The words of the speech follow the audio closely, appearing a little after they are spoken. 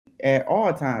at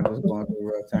all times was going through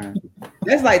a rough time.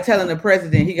 That's like telling the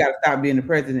president he got to stop being the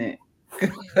president.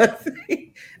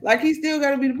 Like he still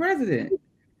got to be the president.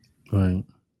 Right.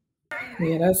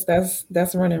 Yeah,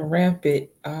 that's running rampant.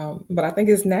 But I think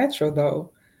it's natural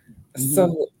though.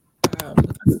 So I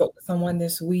spoke to someone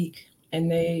this week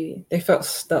and they felt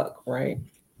stuck, right?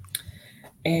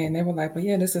 And they were like, "But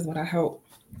yeah, this is what I help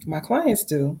my clients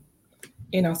do."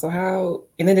 So how?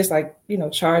 And then it's like,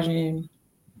 charging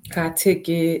high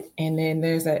ticket, and then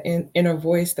there's that inner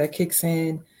voice that kicks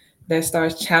in that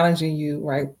starts challenging you,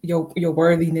 right? Your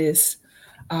worthiness,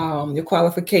 your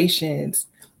qualifications,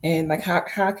 and like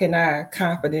how can I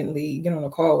confidently get on a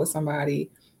call with somebody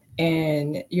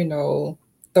and throw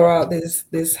out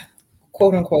this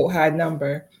quote unquote high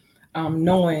number,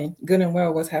 knowing good and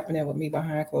well what's happening with me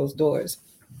behind closed doors.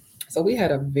 So we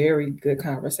had a very good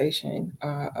conversation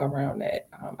around that.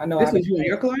 I know this was you and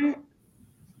your client.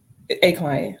 A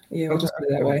client, yeah, we'll just put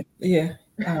it that way. Yeah,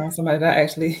 somebody that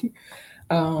actually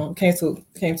came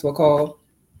to a call,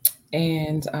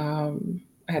 and I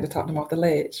had to talk them off the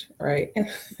ledge, right?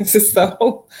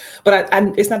 So, but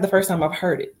I it's not the first time I've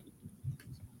heard it,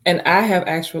 and I have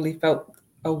actually felt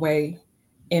a way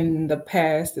in the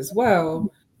past as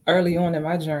well, early on in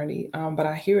my journey. But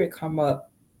I hear it come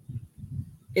up,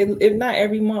 if not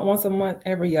every month, once a month,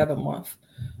 every other month.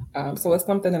 So it's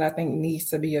something that I think needs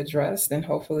to be addressed, and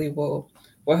hopefully will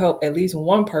help at least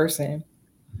one person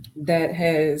that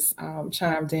has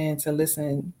chimed in to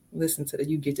listen to the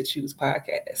You Get to Choose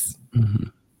podcast.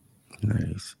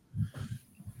 Nice.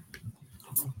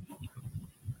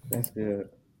 That's good.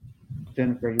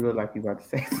 Jennifer, you look like you about to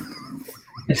say.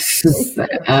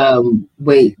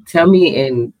 Wait, tell me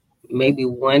in maybe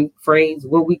one phrase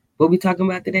what we talking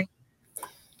about today.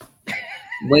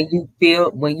 When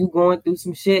you going through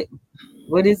some shit,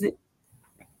 what is it?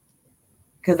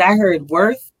 Because I heard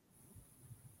worth.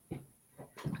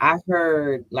 I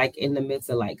heard like in the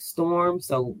midst of like storm.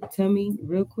 So tell me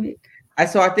real quick.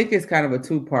 So I think it's kind of a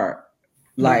two-part.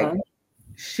 Like,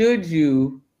 should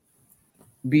you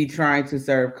be trying to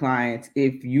serve clients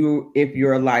if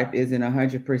your life isn't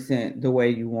 100% the way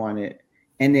you want it?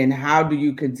 And then how do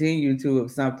you continue to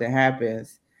if something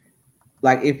happens,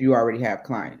 like if you already have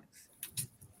clients?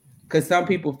 Because some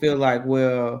people feel like,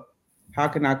 well, how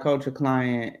can I coach a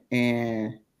client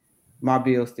and my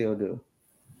bills still due?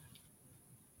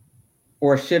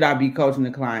 Or should I be coaching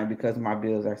the client because my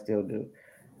bills are still due?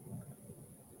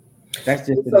 That's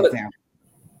just an example.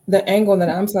 The angle that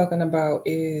I'm talking about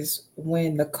is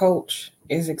when the coach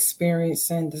is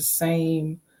experiencing the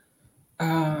same,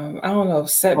 I don't know if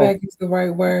setback is the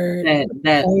right word.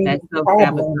 That's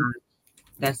self-sabotage.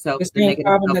 That's the same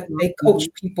problem that they coach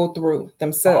people through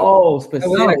themselves. Oh,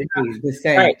 specifically the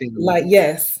same right. thing. Like,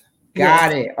 yes.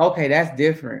 Got it. Okay, that's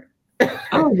different.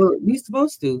 Oh, but you're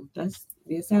supposed to. That's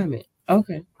the assignment.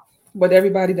 Okay. But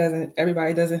everybody doesn't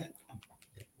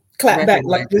clap back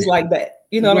like just like that.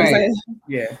 You know what I'm saying?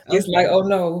 Yeah. It's like, oh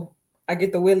no, I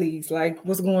get the willies. Like,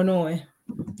 what's going on?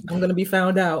 I'm gonna be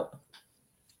found out.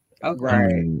 Okay.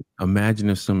 Right.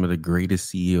 Imagine if some of the greatest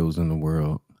CEOs in the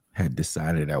world had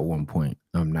decided at one point,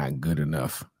 I'm not good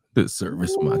enough to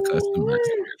service my customers.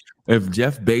 If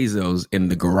Jeff Bezos in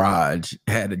the garage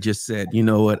had just said, you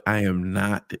know what, I am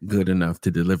not good enough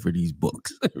to deliver these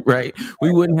books, right?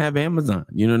 We wouldn't have Amazon.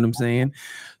 You know what I'm saying?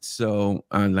 So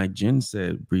like Jen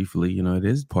said briefly, it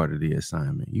is part of the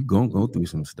assignment. You're going to go through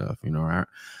some stuff.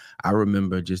 I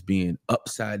remember just being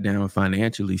upside down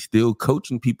financially, still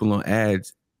coaching people on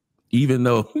ads, even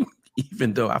though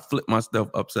I flipped my stuff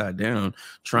upside down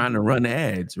trying to run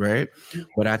ads, right?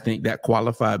 But I think that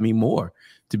qualified me more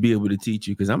to be able to teach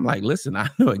you, because I'm like, listen, I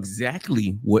know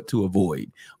exactly what to avoid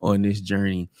on this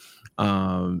journey.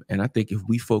 And I think if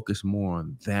we focus more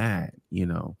on that,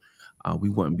 we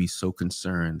wouldn't be so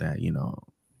concerned that,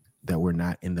 that we're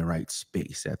not in the right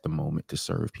space at the moment to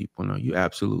serve people. No, you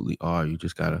absolutely are. You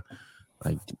just gotta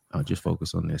just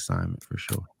focus on the assignment for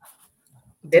sure.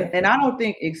 And I don't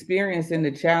think experience in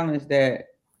the challenge that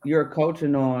you're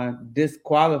coaching on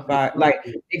disqualify, like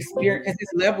experience, because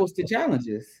it's levels to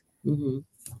challenges. Mm-hmm.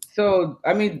 So,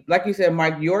 I mean, like you said,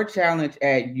 Mike, your challenge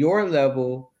at your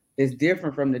level is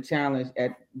different from the challenge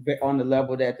on the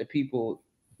level that the people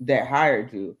that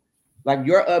hired you. Like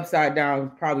your upside down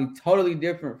is probably totally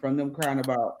different from them crying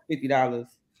about $50.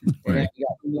 Right.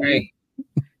 Right.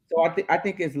 So I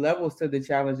think it's levels to the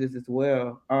challenges as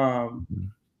well.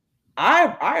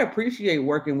 I appreciate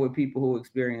working with people who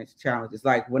experience challenges.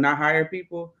 Like when I hire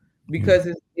people, because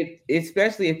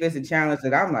especially if it's a challenge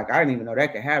that I'm like, I didn't even know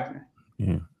that could happen.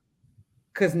 Yeah.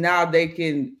 Because now they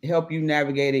can help you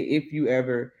navigate it if you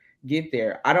ever get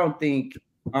there. I don't think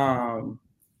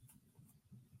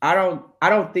I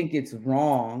don't think it's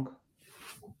wrong.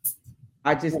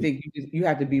 I just think you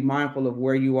have to be mindful of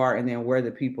where you are and then where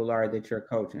the people are that you're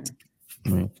coaching.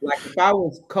 Mm-hmm. Like if I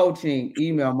was coaching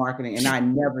email marketing and I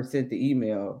never sent the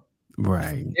email,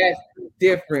 right, that's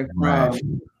different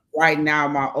from right now.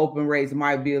 My open rates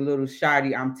might be a little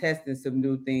shoddy. I'm testing some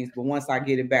new things, but once I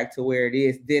get it back to where it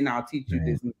is, then I'll teach you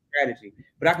this new strategy.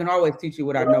 But I can always teach you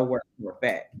what I know works for a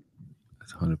fact.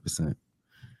 That's 100%.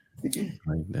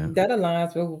 Right now. That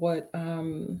aligns with what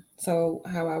so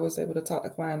how I was able to talk the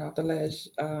client off the ledge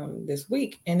this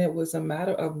week, and it was a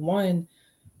matter of one,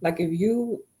 like if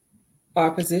you are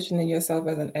positioning yourself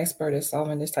as an expert at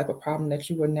solving this type of problem that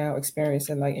you are now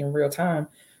experiencing like in real time,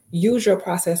 use your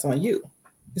process on you.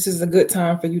 This is a good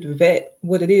time for you to vet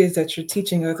what it is that you're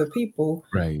teaching other people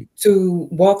to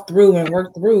walk through and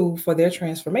work through for their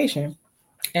transformation.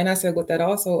 And I said, what that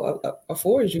also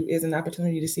affords you is an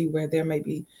opportunity to see where there may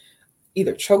be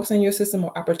either chokes in your system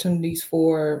or opportunities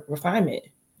for refinement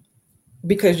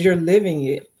because you're living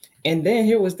it. And then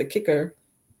here was the kicker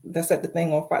that set the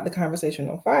thing on fire, the conversation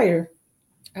on fire.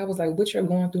 I was like, what you're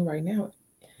going through right now,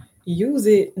 use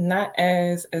it not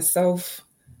as a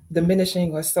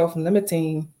self-diminishing or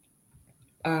self-limiting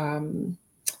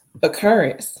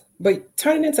occurrence, but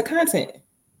turn it into content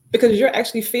because you're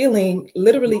actually feeling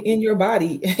literally in your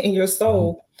body, in your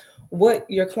soul, what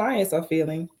your clients are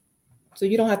feeling. So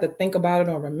you don't have to think about it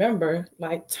or remember,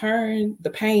 like turn the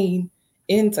pain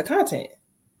into content.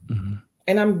 Mm-hmm.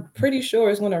 And I'm pretty sure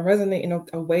it's going to resonate in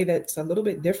a way that's a little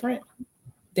bit different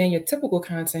than your typical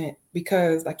content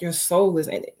because like your soul is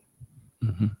in it.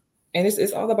 Mm-hmm. And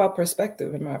it's all about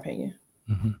perspective, in my opinion.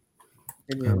 Mm-hmm.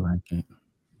 I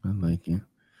like it.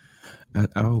 I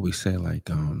always say like,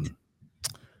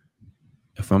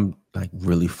 if I'm like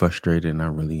really frustrated and I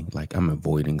really like I'm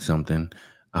avoiding something,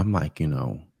 I'm like,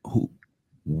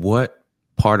 what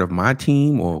part of my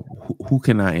team or who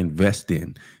can I invest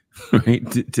in,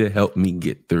 right, to help me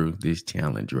get through this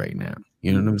challenge right now?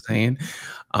 You know what I'm saying?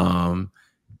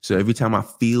 So every time I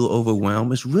feel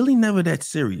overwhelmed, it's really never that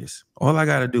serious. All I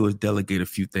got to do is delegate a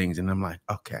few things, and I'm like,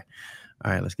 okay,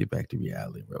 all right, let's get back to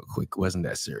reality real quick. It wasn't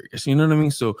that serious. You know what I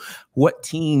mean? So what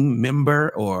team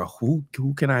member or who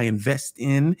can I invest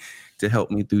in to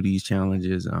help me through these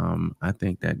challenges? I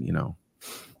think that,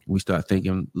 we start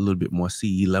thinking a little bit more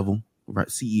CEO level, right?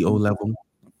 CEO level.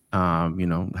 How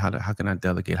can I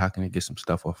delegate? How can I get some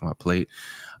stuff off my plate?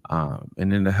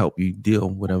 And then to help you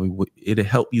deal it'll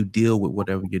help you deal with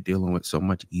whatever you're dealing with so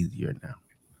much easier now.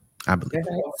 I believe.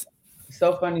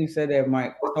 So funny you said that,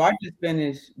 Mike. So I just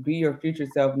finished Be Your Future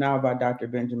Self Now by Dr.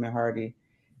 Benjamin Hardy.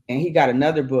 And he got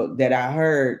another book that I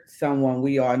heard someone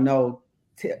we all know.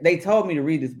 They told me to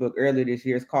read this book earlier this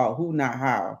year. It's called Who Not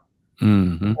How.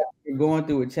 Mm-hmm. If you're going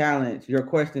through a challenge, your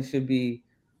question should be,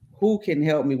 who can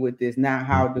help me with this? Not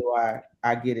how do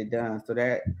I get it done? So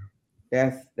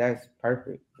that's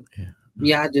perfect.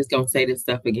 Yeah, I just don't say this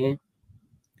stuff again.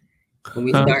 When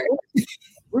we start.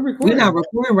 We're not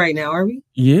recording right now, are we?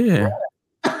 Yeah.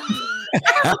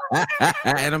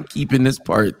 And I'm keeping this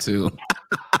part too.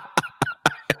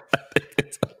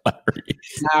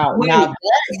 Now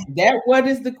that what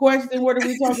is the question? What are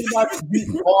we talking about?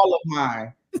 All of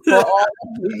mine for all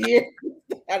of the years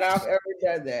that I've ever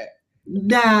done that.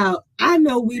 Now I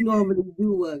know we normally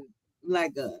do a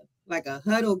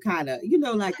huddle kind of,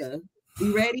 like a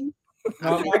you ready?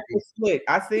 No, Mike was slick.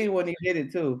 I seen when he did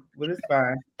it too, but it's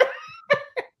fine.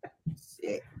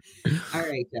 Shit. All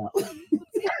right, y'all.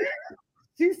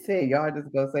 She said y'all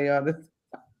just gonna say all this.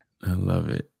 I love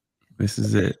it. This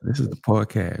is it. This is the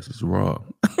podcast. It's raw.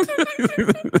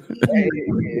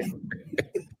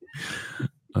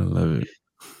 I love it.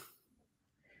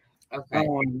 Okay.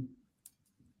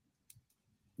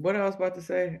 What I was about to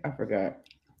say, I forgot.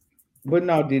 But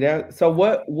no, that. So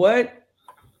what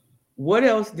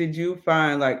else did you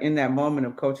find like in that moment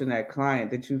of coaching that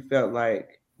client that you felt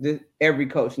like every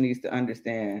coach needs to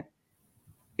understand?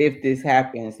 If this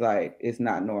happens, like it's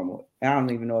not normal. I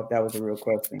don't even know if that was a real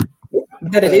question.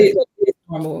 That it is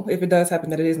normal. If it does happen,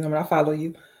 that it is normal. I follow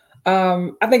you.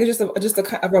 I think it's just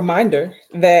a reminder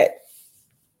that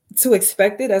to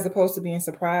expect it as opposed to being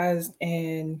surprised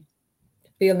and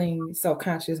feeling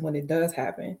self-conscious when it does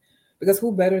happen. Because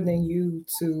who better than you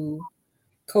to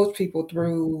coach people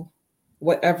through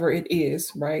whatever it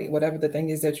is, right? Whatever the thing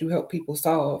is that you help people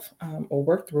solve or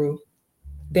work through,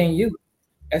 than you.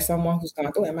 As someone who's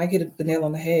gone through it, I might hit the nail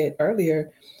on the head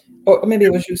earlier, or maybe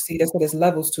it was you, see, that's what there's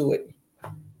levels to it.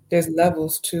 There's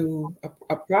levels to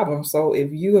a problem. So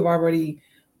if you have already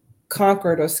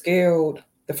conquered or scaled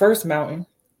the first mountain,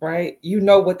 right, you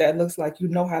know what that looks like. You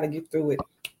know how to get through it.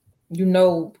 You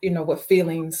know what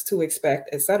feelings to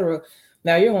expect, etc.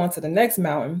 Now you're on to the next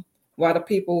mountain, while the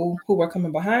people who are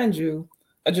coming behind you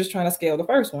are just trying to scale the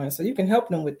first one. So you can help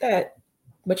them with that.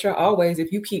 But you're always,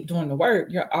 if you keep doing the work,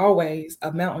 you're always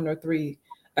a mountain or three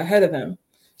ahead of them.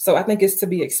 So I think it's to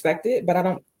be expected, but I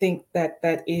don't think that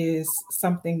that is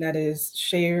something that is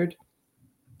shared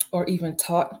or even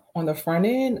taught on the front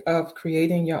end of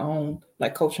creating your own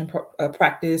like coaching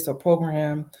practice or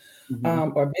program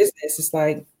or business. It's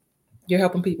like you're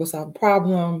helping people solve a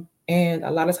problem, and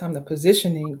a lot of time the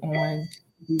positioning on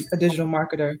a digital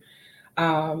marketer,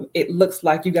 it looks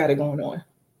like you got it going on.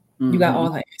 You got all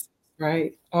that,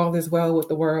 right? All is well with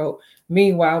the world.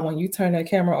 Meanwhile, when you turn that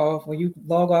camera off, when you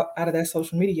log out of that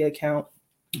social media account,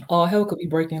 all hell could be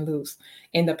breaking loose.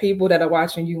 And the people that are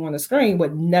watching you on the screen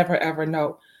would never, ever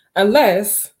know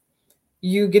unless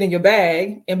you get in your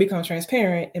bag and become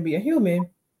transparent and be a human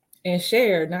and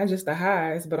share not just the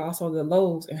highs, but also the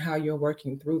lows and how you're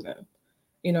working through them.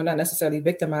 You know, not necessarily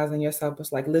victimizing yourself, but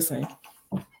it's like, listen,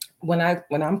 when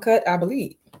I'm cut, I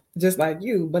bleed just like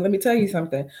you. But let me tell you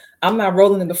something. I'm not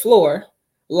rolling in the floor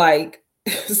like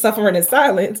suffering in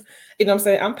silence. You know what I'm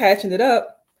saying? I'm patching it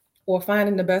up or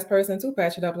finding the best person to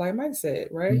patch it up, like Mike said,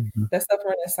 right? That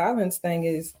suffering in silence thing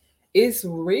is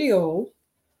real.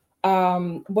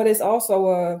 But it's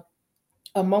also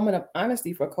a moment of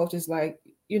honesty for coaches. Like,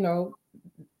 you know,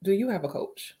 do you have a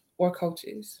coach or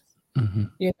coaches?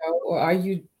 You know, or are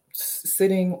you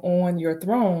sitting on your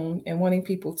throne and wanting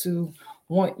people to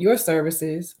want your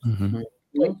services,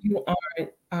 but you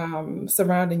aren't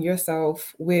surrounding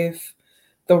yourself with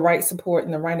the right support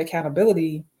and the right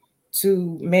accountability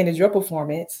to manage your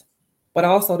performance, but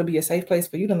also to be a safe place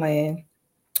for you to land,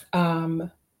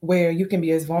 where you can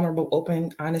be as vulnerable,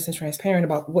 open, honest, and transparent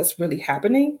about what's really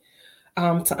happening,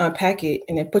 to unpack it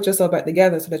and then put yourself back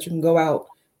together so that you can go out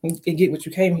and get what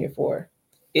you came here for.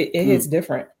 It hits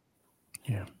different.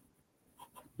 Yeah.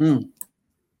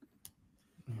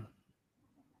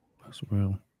 That's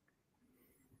real.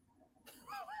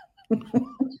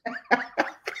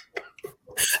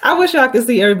 I wish y'all could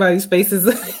see everybody's faces.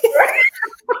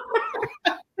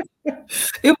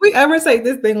 If we ever take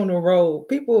this thing on the road,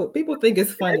 people think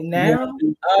it's funny now.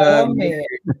 Oh man.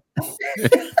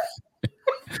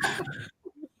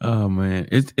 Oh man,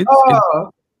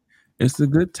 it's a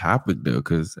good topic though,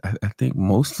 because I think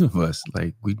most of us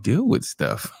like we deal with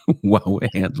stuff while we're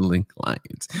handling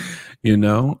clients, you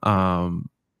know.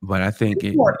 But I think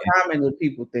it's more common than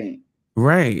people think.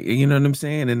 Right. You know what I'm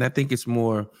saying? And I think it's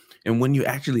more, and when you're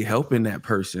actually helping that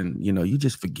person, you know, you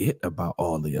just forget about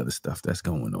all the other stuff that's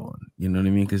going on. You know what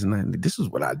I mean? Because this is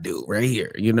what I do right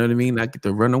here. You know what I mean? I get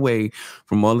to run away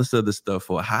from all this other stuff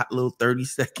for a hot little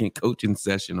 30-second coaching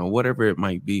session or whatever it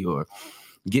might be, or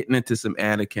getting into some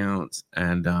ad accounts.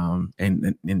 And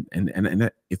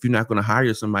if you're not going to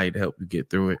hire somebody to help you get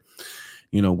through it,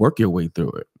 you know, work your way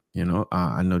through it. You know,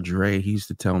 I know Dre, he used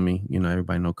to tell me, you know,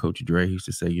 everybody know Coach Dre, he used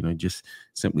to say, you know, just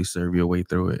simply serve your way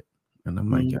through it. And I'm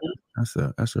like,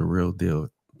 that's a real deal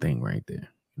thing right there.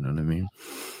 You know what I mean?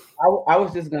 I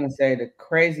was just going to say the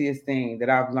craziest thing that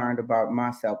I've learned about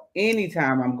myself,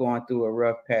 anytime I'm going through a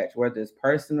rough patch, whether it's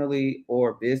personally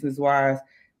or business-wise,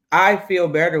 I feel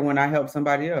better when I help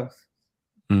somebody else.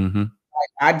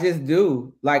 Like, I just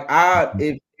do. Like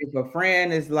if a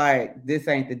friend is like, this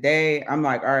ain't the day, I'm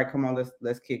like, all right, come on,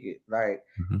 let's kick it. Like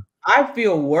I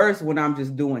feel worse when I'm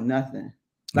just doing nothing.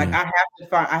 Like I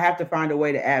have to find a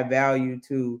way to add value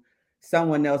to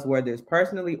someone else, whether it's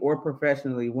personally or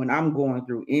professionally, when I'm going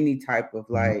through any type of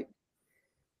like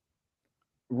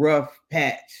rough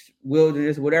patch,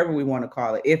 wilderness, whatever we want to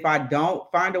call it. If I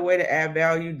don't find a way to add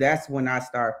value, that's when I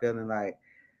start feeling like,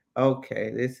 okay,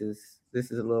 this is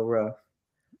a little rough.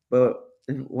 But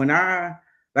when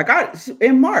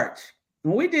in March,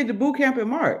 when we did the boot camp in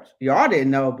March, y'all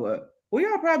didn't know, but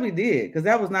y'all probably did, because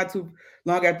that was not too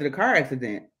long after the car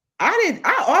accident.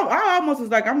 I almost was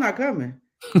like, I'm not coming.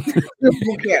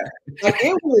 Boot camp. Like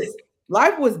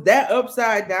life was that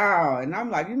upside down. And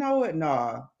I'm like, you know what?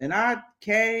 No. And I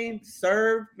came,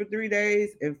 served for 3 days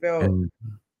and felt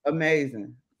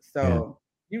amazing. So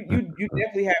you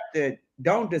definitely have to,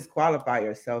 don't disqualify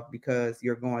yourself because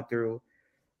you're going through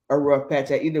a rough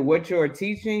patch at either what you're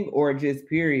teaching or just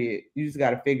period. You just got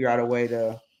to figure out a way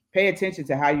to pay attention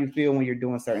to how you feel when you're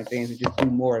doing certain things and just do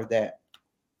more of that.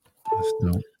 That's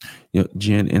dope. Yeah,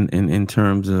 Jen, in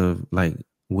terms of like,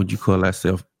 would you call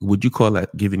that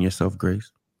giving yourself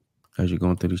grace as you're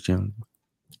going through these challenges?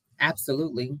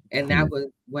 Absolutely. And that was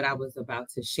what I was about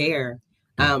to share.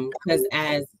 Because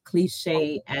as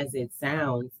cliche as it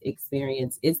sounds,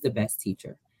 experience is the best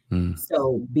teacher.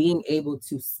 So being able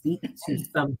to speak to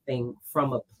something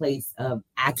from a place of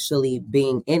actually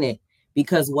being in it,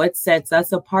 because what sets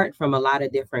us apart from a lot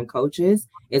of different coaches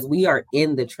is we are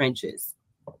in the trenches,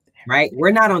 right?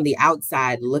 We're not on the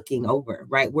outside looking over,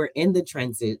 right? We're in the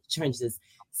trenches,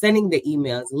 sending the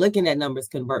emails, looking at numbers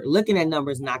convert, looking at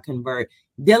numbers not convert,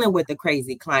 dealing with the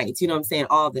crazy clients, you know what I'm saying?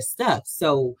 All the stuff.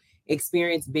 So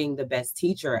experience being the best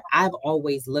teacher, I've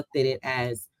always looked at it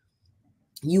as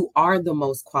you are the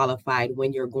most qualified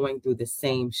when you're going through the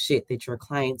same shit that your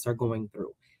clients are going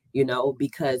through, you know,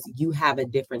 because you have a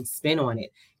different spin on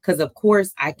it. Because of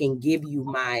course I can give you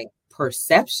my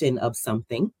perception of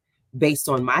something based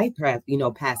on my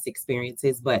past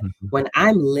experiences, but when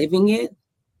I'm living it,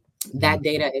 that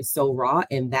data is so raw,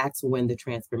 and that's when the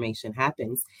transformation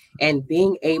happens. And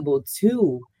being able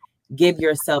to give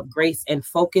yourself grace and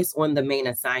focus on the main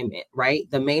assignment, right?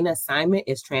 The main assignment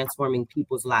is transforming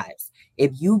people's lives.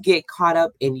 If you get caught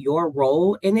up in your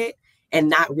role in it and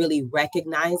not really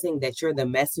recognizing that you're the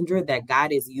messenger that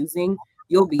God is using,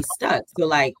 you'll be stuck. So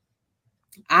like,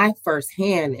 I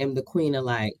firsthand am the queen of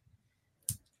like,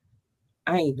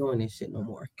 I ain't doing this shit no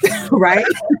more. Right?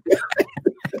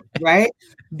 Right?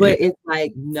 But it's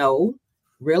like, no,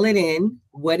 reel it in.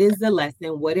 What is the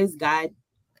lesson? What is God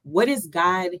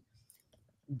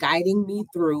guiding me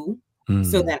through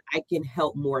so that I can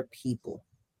help more people?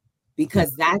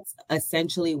 Because that's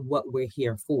essentially what we're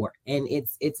here for. And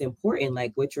it's important.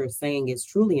 Like what you're saying is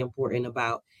truly important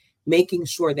about making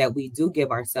sure that we do give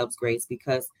ourselves grace,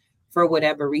 because for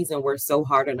whatever reason, we're so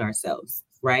hard on ourselves,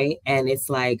 right? And it's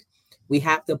like, we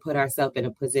have to put ourselves in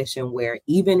a position where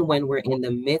even when we're in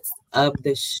the midst of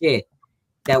the shit,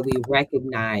 that we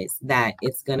recognize that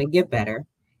it's going to get better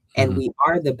and we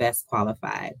are the best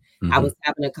qualified. I was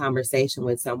having a conversation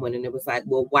with someone and it was like,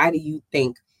 well, why do you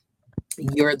think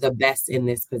you're the best in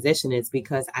this position? It's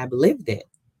because I've lived it,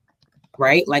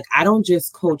 right? Like I don't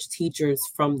just coach teachers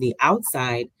from the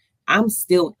outside. I'm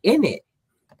still in it.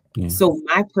 Yeah. So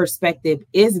my perspective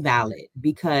is valid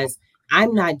because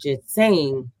I'm not just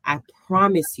saying, I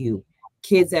promise you,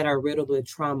 kids that are riddled with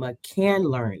trauma can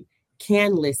learn,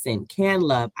 can listen, can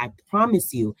love. I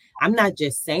promise you, I'm not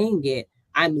just saying it,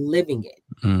 I'm living it.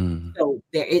 So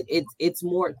there, it's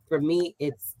more, for me,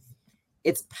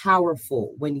 it's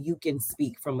powerful when you can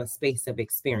speak from a space of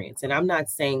experience. And I'm not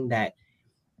saying that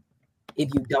if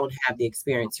you don't have the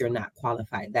experience, you're not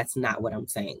qualified. That's not what I'm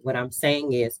saying. What I'm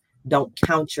saying is don't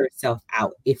count yourself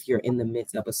out if you're in the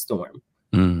midst of a storm.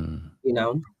 You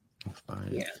know?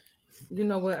 Yeah. You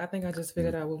know what? I think I just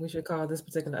figured out what we should call this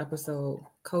particular episode: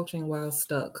 Coaching While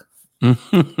Stuck.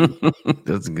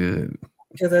 That's good.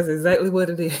 Because that's exactly what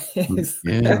it is.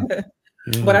 Yeah.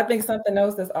 But I think something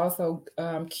else that's also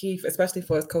key, especially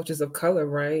for us coaches of color,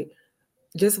 right?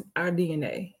 Just our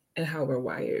DNA and how we're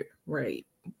wired, right?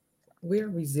 We're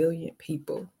resilient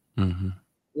people,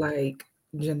 like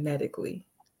genetically.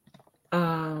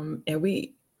 And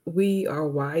we are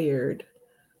wired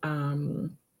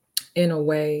in a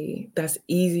way that's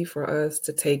easy for us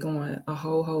to take on a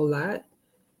whole lot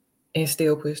and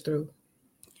still push through,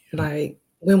 like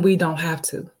when we don't have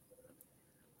to.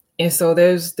 And so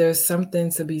there's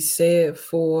something to be said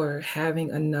for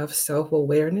having enough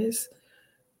self-awareness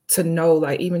to know,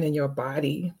 like even in your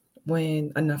body,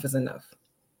 when enough is enough,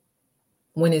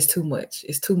 when it's too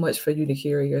much for you to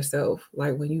carry yourself,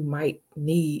 like when you might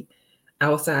need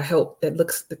outside help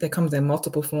that comes in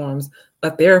multiple forms,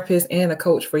 a therapist and a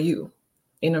coach for you.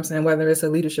 You know what I'm saying? Whether it's a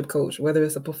leadership coach, whether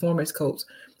it's a performance coach,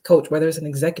 whether it's an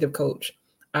executive coach,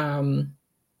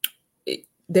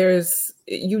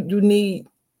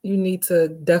 you need to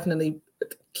definitely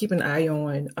keep an eye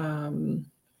on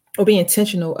or be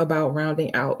intentional about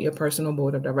rounding out your personal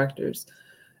board of directors.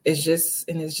 It's just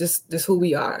who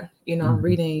we are. You know, I'm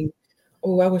reading.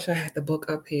 Oh, I wish I had the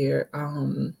book up here.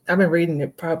 I've been reading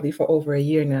it probably for over a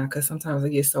year now because sometimes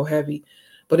it gets so heavy.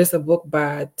 But it's a book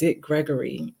by Dick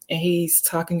Gregory, and he's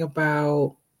talking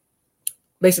about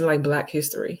basically like Black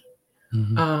history,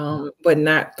 but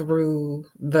not through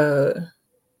the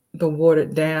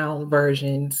watered down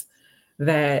versions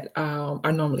that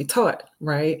are normally taught,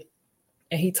 right?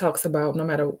 And he talks about no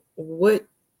matter what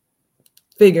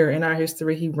figure in our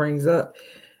history he brings up,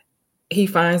 he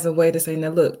finds a way to say, now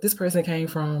look, this person came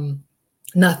from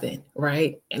nothing,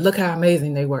 right? And look how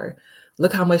amazing they were.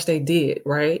 Look how much they did,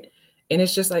 right? And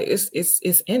it's just like,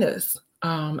 it's in us.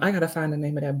 I gotta find the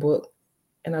name of that book.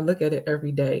 And I look at it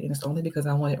every day, and it's only because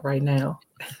I want it right now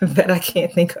that I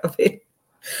can't think of it.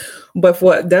 But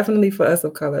definitely for us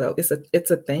of color, though,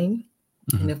 it's a thing.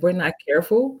 And if we're not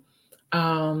careful,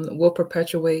 we'll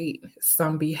perpetuate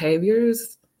some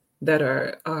behaviors that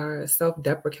are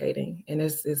self-deprecating, and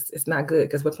it's not good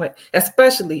because we're playing,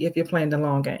 especially if you're playing the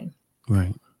long game.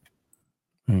 Right.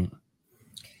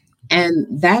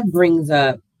 And that brings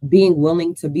up being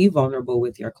willing to be vulnerable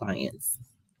with your clients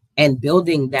and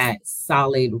building that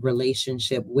solid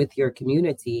relationship with your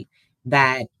community,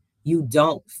 that you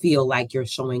don't feel like you're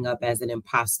showing up as an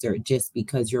imposter just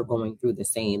because you're going through the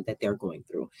same that they're going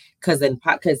through.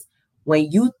 Because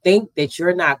when you think that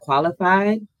you're not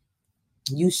qualified,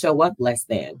 you show up less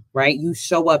than, right? You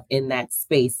show up in that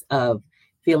space of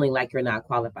feeling like you're not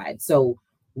qualified. So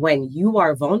when you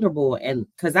are vulnerable, and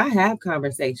because I have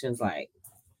conversations like,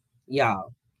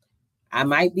 y'all, I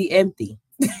might be empty,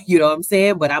 you know what I'm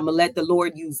saying? But I'm going to let the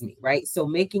Lord use me, right? So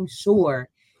making sure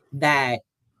that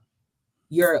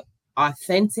you're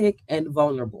authentic and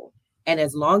vulnerable. And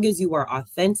as long as you are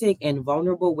authentic and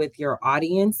vulnerable with your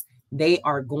audience, they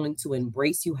are going to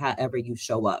embrace you however you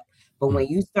show up. But when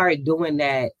you start doing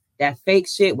that fake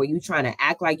shit where you trying to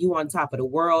act like you on top of the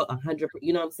world 100%,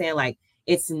 you know what I'm saying? Like,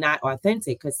 it's not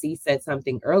authentic. Because C said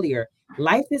something earlier.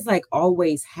 Life is like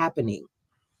always happening.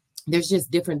 There's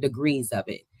just different degrees of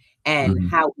it, and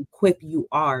how equipped you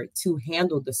are to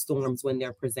handle the storms when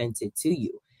they're presented to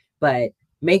you. But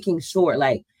making sure,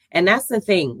 like, and that's the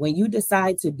thing, when you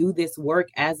decide to do this work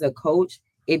as a coach,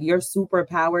 if your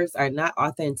superpowers are not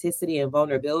authenticity and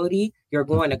vulnerability, you're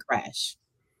going to crash.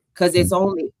 Because it's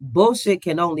only bullshit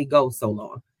can only go so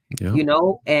long, you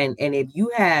know? And if you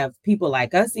have people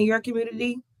like us in your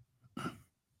community,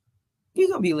 you're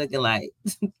going to be looking like,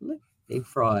 they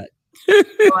fraud.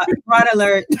 Fraud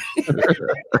alert.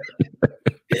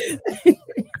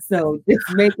 So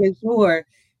just making sure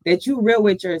that you're real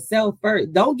with yourself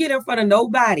first. Don't get in front of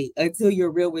nobody until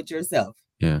you're real with yourself.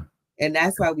 Yeah. And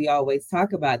that's why we always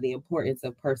talk about the importance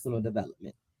of personal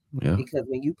development. Yeah. Because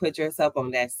when you put yourself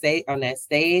on that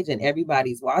stage and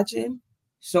everybody's watching,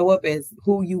 show up as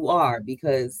who you are,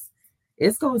 because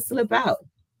it's gonna slip out.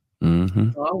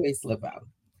 It'll always slip out.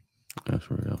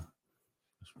 That's real.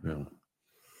 That's real.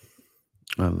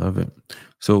 I love it.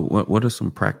 So what are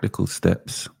some practical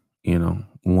steps,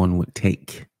 one would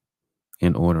take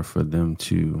in order for them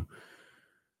to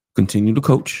continue to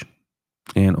coach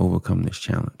and overcome this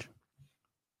challenge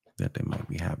that they might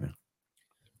be having?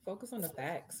 Focus on the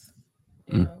facts.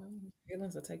 You know,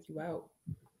 feelings will take you out,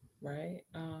 right?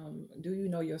 Do you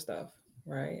know your stuff,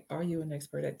 right? Are you an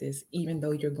expert at this, even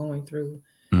though you're going through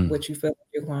what you feel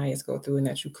like your clients go through and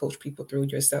that you coach people through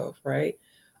yourself, right?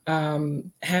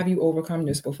 Have you overcome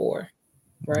this before,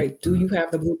 right? Do you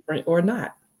have the blueprint or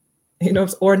not?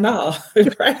 Or not,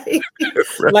 right?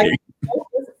 Right. Like,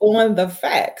 focus on the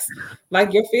facts.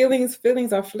 Like, your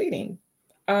feelings are fleeting,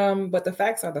 but the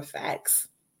facts are the facts.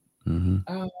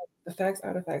 The facts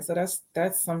are the facts. So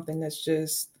that's something that's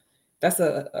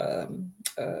a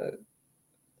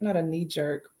not a knee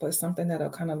jerk, but something that'll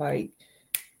kind of like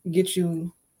whip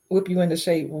you into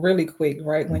shape really quick,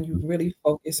 right? When you really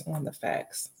focus on the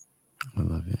facts. I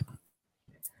love it.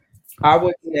 I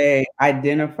would say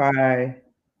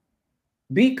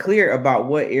be clear about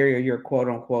what area you're quote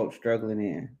unquote struggling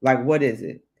in. Like, what is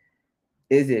it?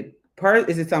 Is it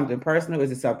something personal?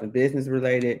 Is it something business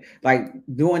related? Like,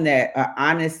 doing that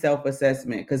honest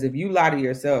self-assessment. Because if you lie to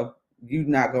yourself, you're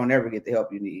not gonna ever get the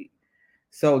help you need.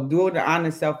 So doing the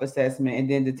honest self-assessment and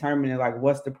then determining like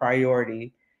what's the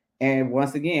priority. And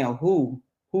once again, who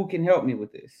can help me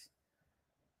with this?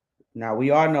 Now, we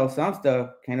all know some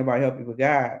stuff can't nobody help you but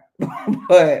God.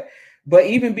 but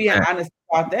even being honest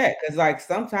about that, because like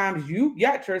sometimes you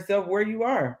got yourself where you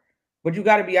are, but you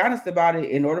got to be honest about it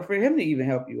in order for him to even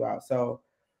help you out. So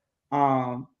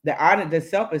the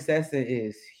self-assessment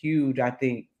is huge, I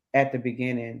think, at the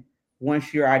beginning.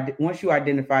 Once you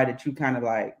identify that you kind of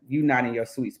like you're not in your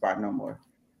sweet spot no more.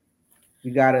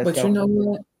 You gotta. But you know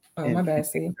what? Oh, my bad,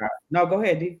 see. No, go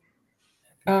ahead, D.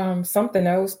 Something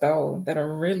else though that'll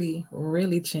really,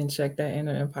 really chin check that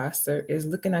inner imposter is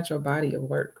looking at your body of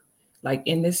work. Like,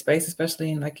 in this space, especially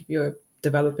in like if you're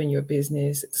developing your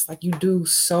business, it's like you do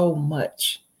so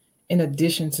much in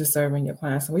addition to serving your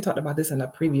clients. And we talked about this in a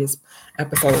previous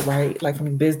episode, right? Like,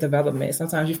 from biz development,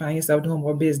 sometimes you find yourself doing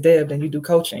more biz dev than you do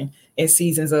coaching in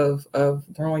seasons of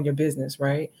growing your business,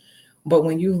 right? But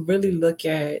when you really look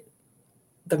at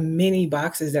the many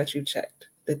boxes that you checked,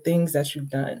 the things that you've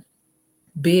done,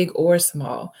 big or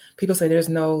small. People say there's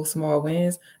no small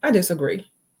wins. I disagree.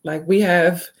 Like, we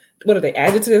have, what are they,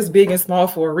 adjectives, big and small,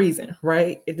 for a reason,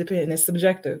 right? It depends. It's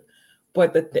subjective.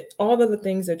 But all of the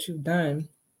things that you've done,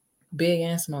 big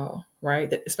and small,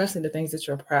 right? Especially the things that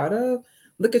you're proud of,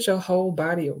 look at your whole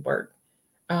body of work.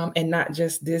 And not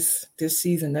just this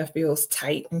season that feels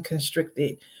tight and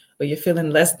constricted, or you're feeling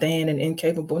less than and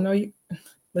incapable. No,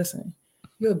 listen,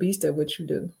 you're a beast at what you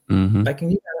do. Like,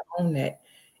 and you gotta own that.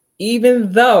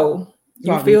 Even though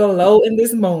You feel low in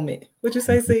this moment. What you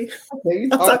say, see? I'm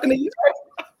talking to you.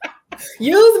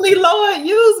 Use me, Lord.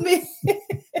 Use me.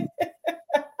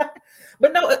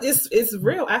 But no, it's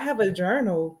real. I have a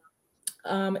journal.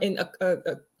 And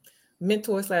a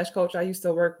mentor / coach I used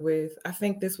to work with. I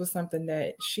think this was something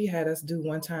that she had us do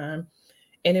one time.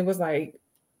 And it was like,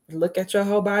 look at your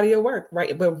whole body of work,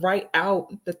 right? But write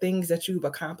out the things that you've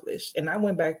accomplished. And I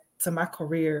went back to my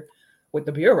career with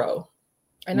the Bureau.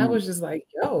 And I was just like,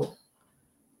 yo,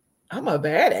 I'm a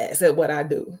badass at what I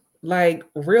do. Like,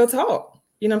 real talk.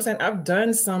 You know what I'm saying? I've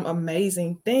done some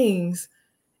amazing things.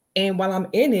 And while I'm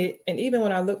in it, and even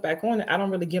when I look back on it, I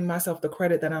don't really give myself the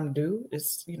credit that I'm due.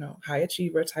 It's, high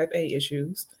achiever, type A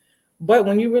issues. But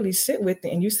when you really sit with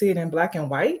it and you see it in black and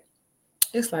white,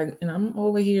 it's like, and I'm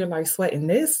over here like sweating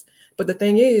this. But the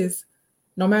thing is,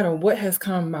 no matter what has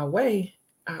come my way,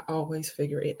 I always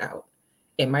figure it out.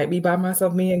 It might be by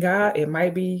myself, me and God. It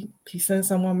might be he sends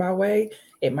someone my way.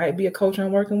 It might be a coach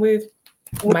I'm working with.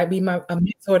 It might be a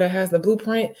mentor that has the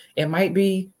blueprint. It might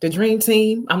be the dream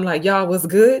team. I'm like, y'all was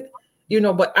good,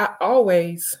 but I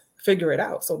always figure it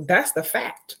out. So that's the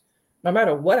fact. No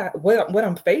matter what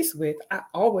I'm faced with, I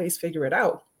always figure it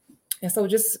out. And so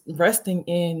just resting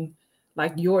in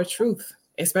like your truth,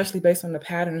 especially based on the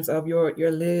patterns of your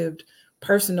lived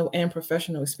personal and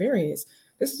professional experience.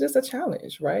 This is just a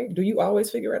challenge, right? Do you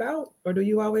always figure it out or do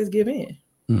you always give in?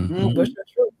 Mm-hmm. What's your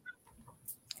truth?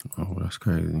 Oh, that's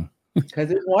crazy.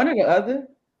 Because it's one or the other.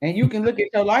 And you can look at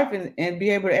your life and be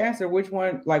able to answer which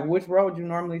one, like which road you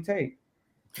normally take.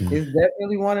 Mm-hmm. It's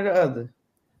definitely one or the other.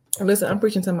 Listen, I'm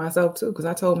preaching to myself too, because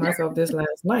I told myself this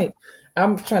last night.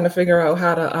 I'm trying to figure out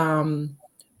how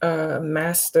to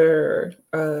master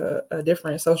a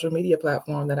different social media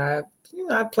platform that I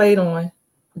played on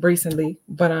recently.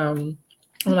 But I'm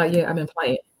like, yeah, I've been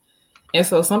playing. And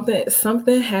so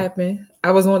something happened.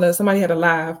 I was somebody had a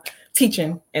live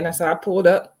teaching, and I pulled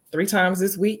up 3 times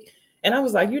this week. And I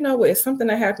was like, you know what? It's something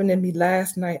that happened to me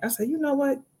last night. I said, you know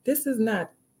what? It's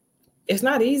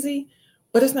not easy,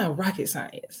 but it's not rocket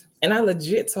science. And I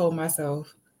legit told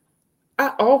myself,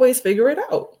 I always figure it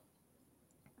out.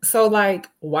 So like,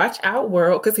 watch out,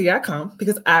 world, because here I come,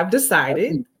 because I've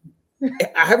decided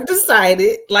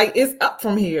like it's up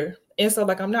from here. And so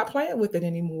like, I'm not playing with it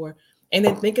anymore. And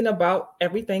then thinking about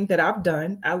everything that I've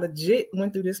done, I legit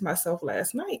went through this myself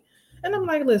last night. And I'm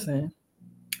like, listen,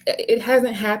 it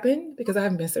hasn't happened because I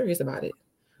haven't been serious about it.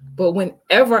 But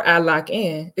whenever I lock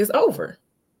in, it's over.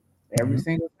 Every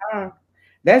single time.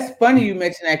 That's funny you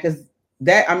mentioned that, because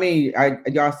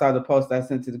y'all saw the post I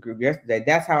sent to the group yesterday.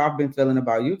 That's how I've been feeling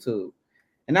about YouTube.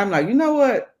 And I'm like, you know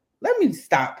what? Let me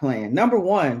stop playing. Number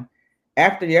one,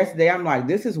 after yesterday, I'm like,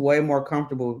 this is way more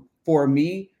comfortable for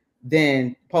me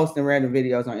than posting random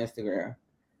videos on Instagram.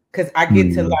 Because I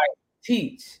get to like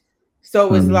teach.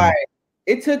 So it's like,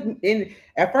 it took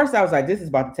at first I was like, this is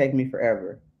about to take me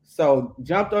forever. So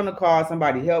jumped on the call,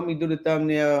 somebody helped me do the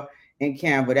thumbnail in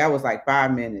Canva. That was like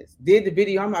 5 minutes. Did the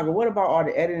video. I'm like, well, what about all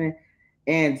the editing?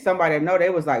 And somebody I know, they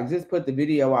was like, just put the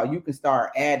video out. You can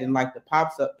start adding like the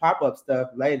pop-up stuff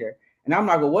later. And I'm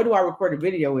like, well, what do I record a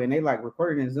video in? They like,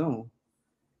 record it in Zoom.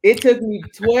 It took me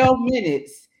 12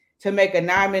 minutes to make a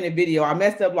 9-minute video. I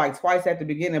messed up like twice at the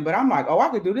beginning, but I'm like, oh, I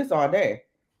could do this all day.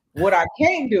 What I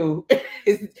can't do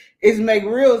is make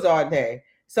reels all day.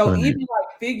 So even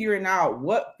like figuring out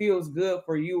what feels good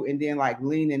for you and then like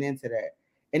leaning into that.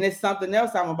 And it's something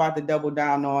else I'm about to double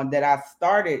down on that I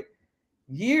started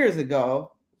years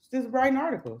ago, just writing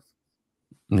articles.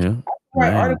 Yeah. I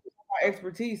write articles on my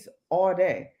expertise all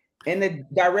day. And the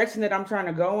direction that I'm trying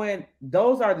to go in,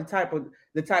 those are the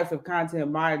types of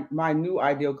content my new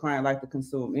ideal client like to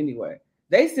consume anyway.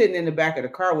 They sitting in the back of the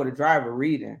car with a driver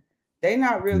reading. They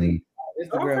not really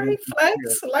Instagram. Okay,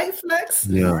 light flex.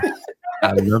 Yeah.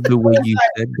 I love the way you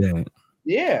said that.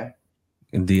 Yeah.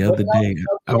 And the other day,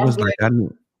 I was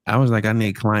like, I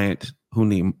need clients who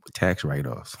need tax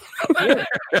write-offs. Yeah.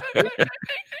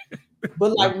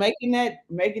 But like making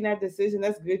that decision,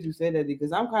 that's good you said that,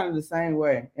 because I'm kind of the same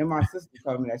way. And my sister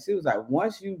told me that. She was like,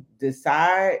 once you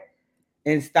decide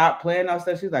and stop playing on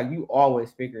stuff, she's like, you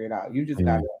always figure it out. You just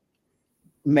gotta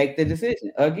make the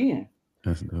decision again.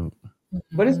 That's dope.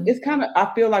 But it's kind of,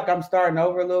 I feel like I'm starting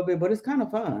over a little bit, but it's kind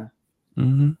of fun.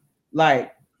 Mm-hmm.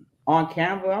 Like on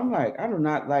Canva, I'm like, I do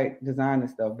not like designing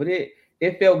stuff, but it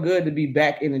felt good to be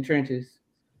back in the trenches.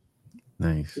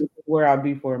 Nice. Where I'll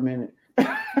be for a minute.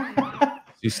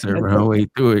 She's serving her way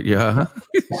through it, y'all.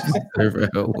 She's serving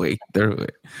her way through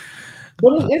it.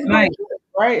 But it's nice,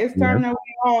 right? It's time that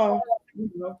we all,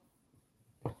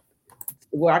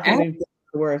 well, I can't even put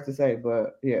the words to say,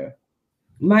 but yeah.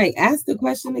 Mike, ask the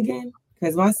question again,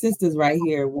 because my sister's right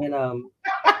here. When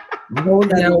Whole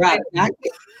nother rock.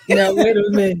 Now wait a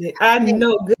minute. I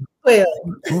know good well.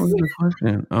 What was the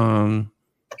question?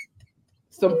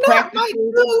 Some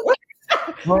practical.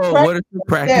 What are the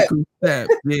practical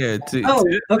steps? Yeah.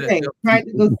 Okay.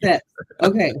 Practical steps.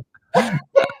 Okay. Okay.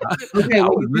 When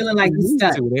you're feeling like you're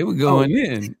stuck, they were going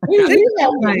in. We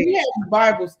had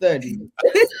Bible study.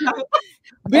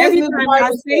 Every time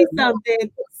I say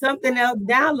something else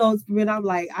downloads from it. I'm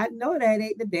like, I know that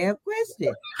ain't the damn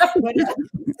question. But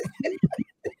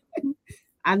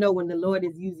I know when the Lord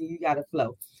is using you, gotta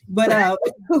flow. But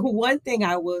one thing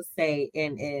I will say,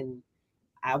 and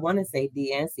I want to say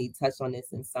DNC touched on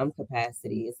this in some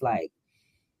capacity, it's like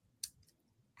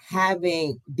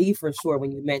having D for sure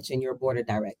when you mention your board of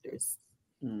directors.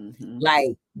 Mm-hmm.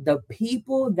 Like the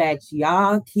people that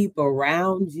y'all keep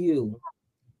around you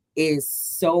is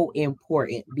so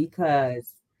important,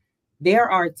 because there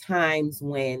are times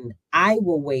when I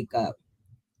will wake up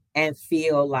and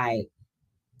feel like,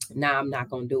 nah, I'm not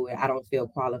going to do it. I don't feel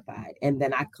qualified. And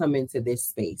then I come into this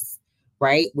space,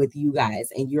 right, with you guys,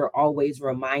 and you're always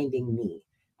reminding me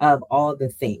of all the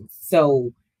things.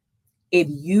 So if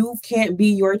you can't be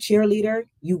your cheerleader,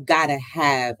 you got to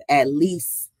have at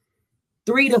least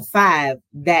 3 to 5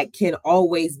 that can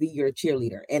always be your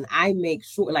cheerleader. And I make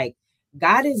sure, like,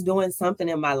 God is doing something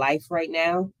in my life right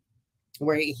now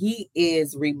where he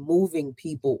is removing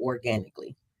people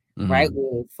organically. Right? We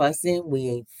ain't fussing, we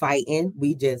ain't fighting,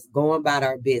 we just going about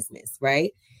our business,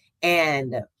 right?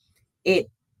 And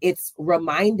it's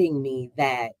reminding me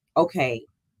that, okay,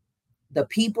 the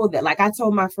people that, like I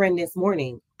told my friend this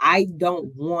morning, I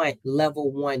don't want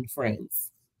level 1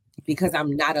 friends, because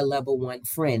I'm not a level 1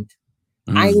 friend.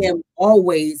 I am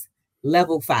always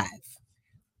level 5.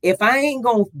 If I ain't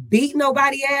gonna beat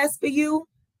nobody ass for you,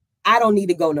 I don't need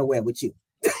to go nowhere with you.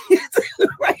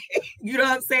 Right? You know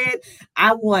what I'm saying?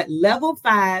 I want level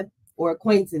 5 or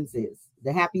acquaintances.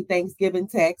 The happy Thanksgiving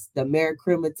text, the Merry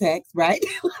Christmas text, right?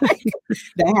 Like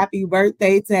the happy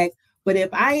birthday text. But if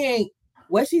I ain't,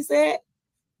 what she said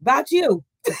about you,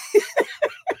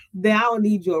 then I don't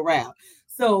need you around.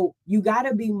 So you got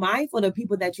to be mindful of the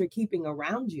people that you're keeping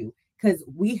around you, because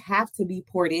we have to be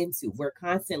poured into. We're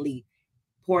constantly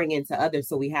pouring into others,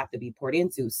 so we have to be poured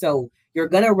into. So you're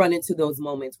going to run into those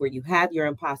moments where you have your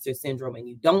imposter syndrome and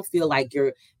you don't feel like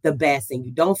you're the best and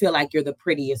you don't feel like you're the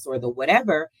prettiest or the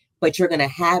whatever, but you're going to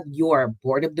have your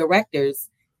board of directors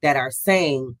that are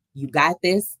saying, you got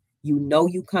this, you know,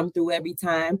 you come through every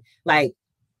time. Like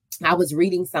I was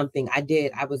reading something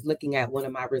I was looking at one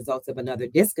of my results of another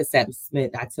DISC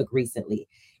assessment I took recently.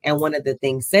 And one of the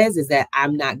things says is that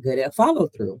I'm not good at follow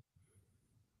through.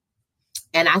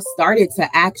 And I started to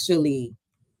actually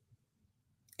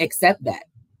accept that,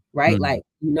 right? Like,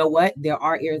 you know what? There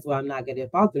are areas where I'm not good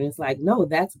at follow through. And it's like, no,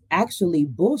 that's actually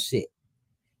bullshit.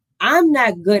 I'm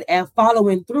not good at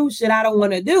following through shit I don't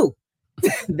want to do.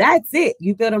 That's it.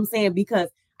 You feel what I'm saying? Because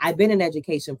I've been in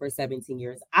education for 17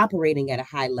 years, operating at a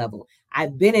high level.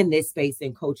 I've been in this space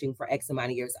in coaching for X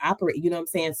amount of years, you know what I'm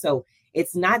saying? So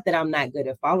it's not that I'm not good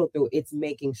at follow through. It's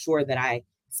making sure that I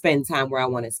spend time where I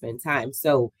want to spend time.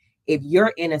 So if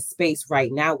you're in a space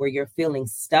right now where you're feeling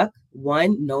stuck,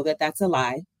 one, know that that's a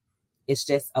lie. It's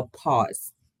just a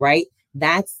pause, right?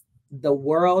 That's the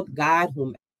world, God,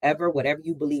 whomever, whatever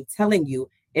you believe, telling you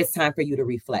it's time for you to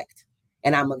reflect.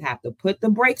 And I'm going to have to put the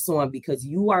brakes on because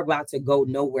you are about to go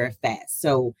nowhere fast.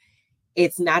 So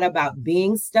it's not about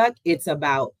being stuck. It's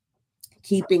about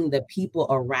keeping the people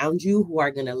around you who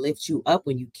are going to lift you up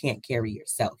when you can't carry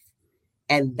yourself.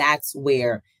 And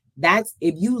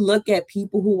if you look at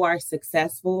people who are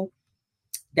successful,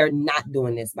 they're not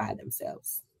doing this by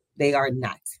themselves. They are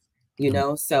not,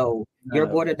 so your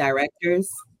board of directors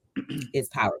is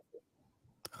powerful.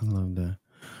 I love that.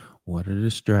 What are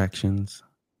distractions?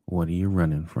 What are you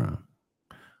running from?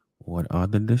 What are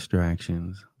the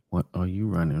distractions? What are you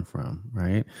running from?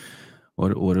 Right?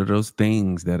 What are those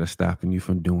things that are stopping you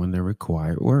from doing the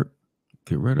required work?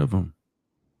 Get rid of them.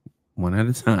 One at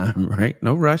a time, right?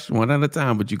 No rush, one at a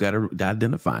time, but you got to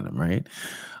identify them, right?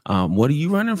 What are you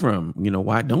running from?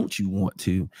 Why don't you want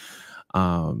to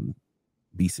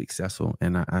be successful?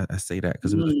 And I say that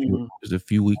because it was a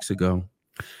few weeks ago.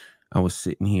 I was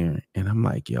sitting here and I'm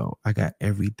like, yo, I got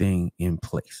everything in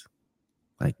place.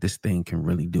 Like this thing can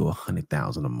really do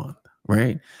 100,000 a month,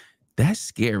 right? That's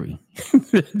scary.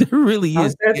 That really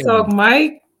is. That talk,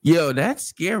 Mike. Yo, that's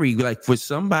scary. Like for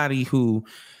somebody who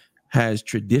has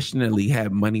traditionally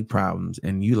had money problems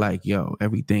and you like, yo,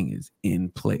 everything is in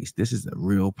place. This is a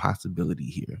real possibility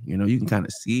here. You can kind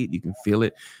of see it. You can feel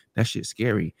it. That shit's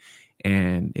scary.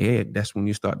 And that's when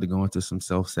you start to go into some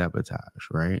self-sabotage,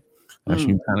 right? That's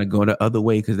you kind of go the other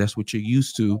way because that's what you're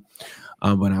used to.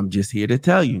 But I'm just here to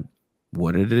tell you,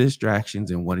 what are the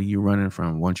distractions and what are you running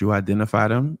from? Once you identify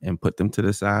them and put them to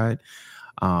the side,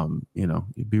 you'll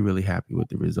be really happy with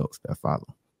the results that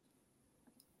follow.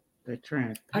 The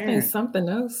transparent. I think something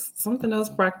else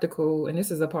practical, and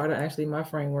this is a part of actually my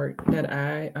framework that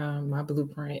my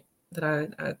blueprint that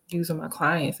I use with my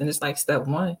clients, and it's like step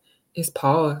one is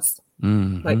pause.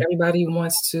 Mm-hmm. Like everybody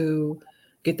wants to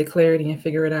get the clarity and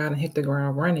figure it out and hit the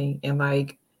ground running, and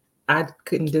like I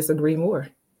couldn't disagree more.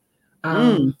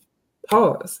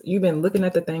 Pause. You've been looking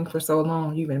at the thing for so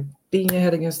long. You've been beating your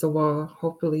head against the wall,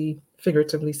 hopefully,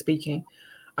 figuratively speaking,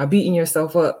 beating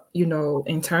yourself up,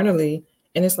 internally.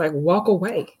 And it's like, walk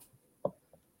away.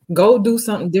 Go do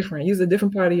something different. Use a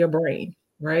different part of your brain,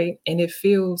 right? And it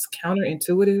feels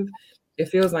counterintuitive. It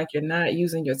feels like you're not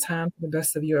using your time to the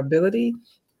best of your ability,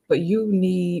 but you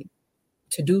need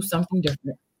to do something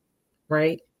different,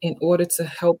 right? In order to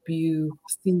help you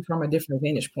see from a different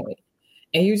vantage point.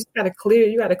 And you just got to clear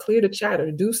the chatter.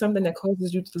 Do something that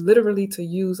causes you to literally to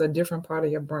use a different part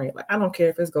of your brain. Like, I don't care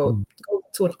if it's go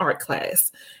to an art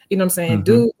class. You know what I'm saying?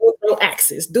 Do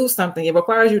axis, do something. It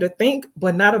requires you to think,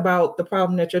 but not about the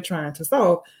problem that you're trying to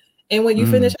solve. And when you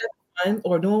finish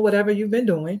or doing whatever you've been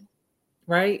doing,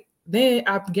 right? Then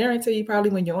I guarantee you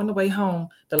probably when you're on the way home,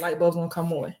 the light bulb's gonna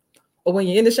come on. Or when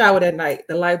you're in the shower that night,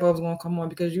 the light bulb's gonna come on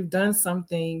because you've done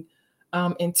something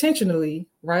intentionally,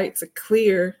 right, to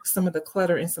clear some of the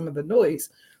clutter and some of the noise.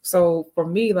 So for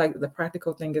me, like the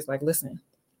practical thing is like, listen,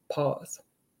 pause.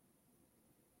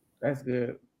 That's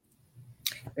good.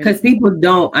 Because people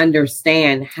don't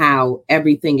understand how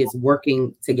everything is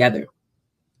working together.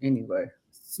 Anyway.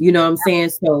 You know what I'm saying?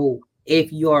 So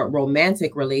if your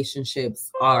romantic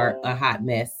relationships are a hot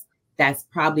mess, that's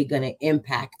probably going to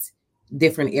impact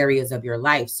different areas of your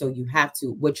life. So you have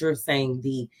to, what you're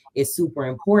saying, is super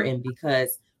important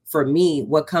because for me,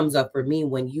 what comes up for me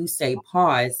when you say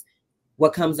pause,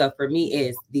 what comes up for me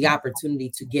is the opportunity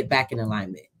to get back in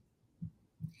alignment.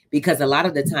 Because a lot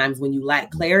of the times when you lack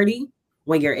clarity,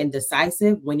 when you're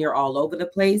indecisive, when you're all over the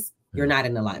place, you're not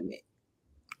in alignment.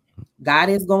 God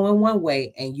is going one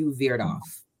way and you veered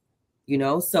off,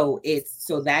 so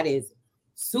that is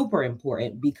super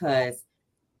important because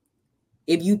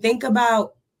if you think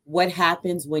about what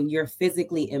happens when you're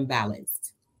physically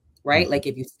imbalanced, right? Like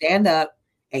if you stand up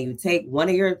and you take one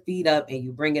of your feet up and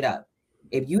you bring it up,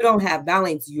 if you don't have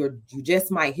balance, you just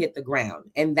might hit the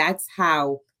ground. And that's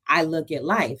how I look at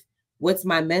life. What's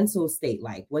my mental state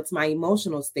like? What's my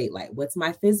emotional state like? What's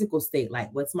my physical state like?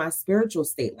 What's my spiritual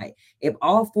state like? If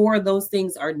all four of those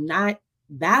things are not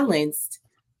balanced,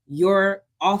 you're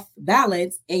off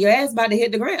balance and your ass about to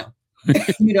hit the ground.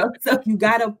 So you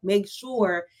got to make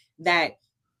sure that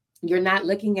you're not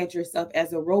looking at yourself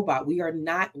as a robot. We are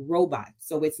not robots.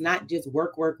 So it's not just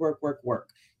work.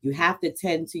 You have to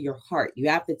tend to your heart. You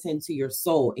have to tend to your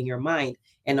soul and your mind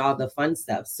and all the fun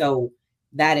stuff. So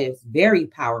that is very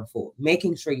powerful.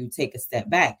 Making sure you take a step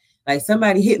back. Like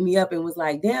somebody hit me up and was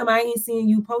like, damn, I ain't seeing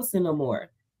you posting no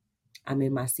more. I'm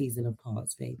in my season of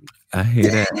pause, baby. I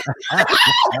hear that.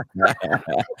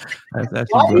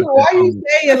 Why you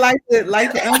saying like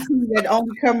the aunties that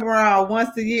only come around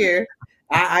once a year?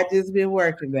 I just been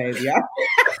working, baby.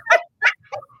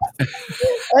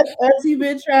 Auntie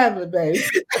been traveling, baby.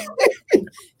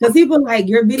 Because people like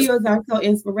your videos are so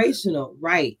inspirational,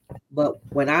 right? But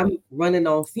when I'm running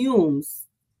on fumes,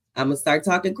 I'm gonna start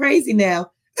talking crazy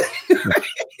now.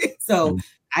 So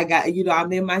I got,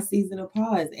 I'm in my season of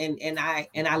pause and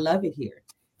I love it here.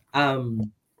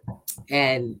 And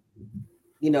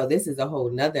this is a whole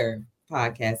nother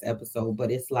podcast episode, but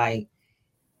it's like,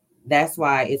 that's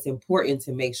why it's important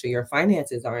to make sure your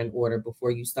finances are in order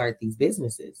before you start these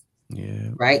businesses. Yeah.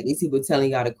 Right. These people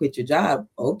telling y'all to quit your job.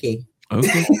 Okay.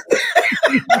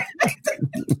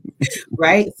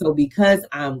 Right. So because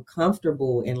I'm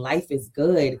comfortable and life is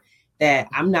good, that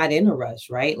I'm not in a rush,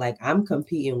 right? Like I'm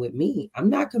competing with me. I'm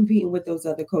not competing with those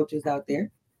other coaches out there.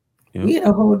 Yep. We in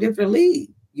a whole different league,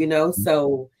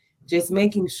 so just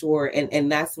making sure.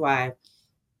 And that's why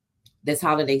this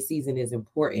holiday season is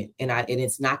important. And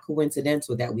it's not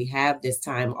coincidental that we have this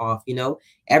time off.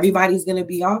 Everybody's going to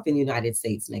be off in the United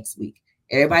States next week.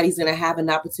 Everybody's going to have an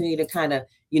opportunity to kind of,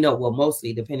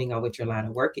 mostly depending on what your line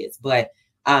of work is, but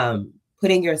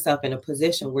putting yourself in a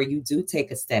position where you do take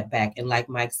a step back. And like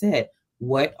Mike said,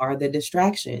 what are the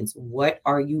distractions? What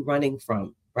are you running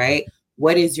from, right?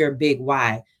 What is your big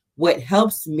why? What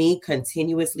helps me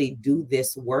continuously do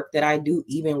this work that I do,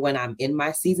 even when I'm in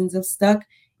my seasons of stuck,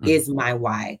 is my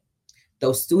why.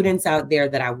 those students out there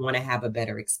that I want to have a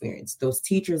better experience, those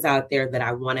teachers out there that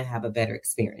I want to have a better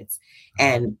experience.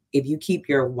 And if you keep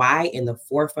your why in the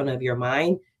forefront of your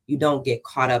mind, you don't get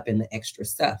caught up in the extra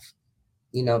stuff,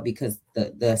 you know, because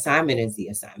the assignment is the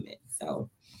assignment. So,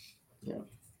 yeah.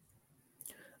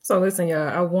 So listen, y'all,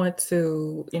 I want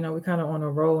to, you know, we're kind of on a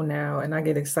roll now, and I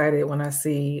get excited when I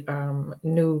see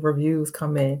new reviews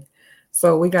come in.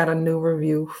 So we got a new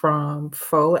review from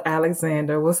Fo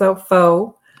Alexander. What's up,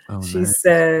 Fo? Oh, she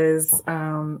says,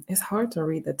 it's hard to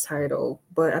read the title,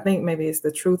 but I think maybe it's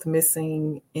the truth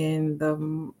missing in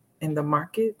the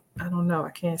market. I don't know.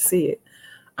 I can't see it.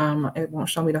 It won't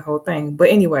show me the whole thing. But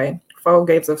anyway, Fo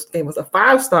gave us, it was a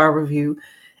 5-star review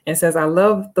and says, I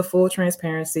love the full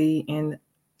transparency and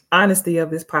honesty of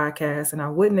this podcast, and I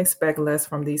wouldn't expect less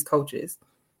from these coaches.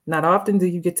 Not often do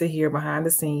you get to hear behind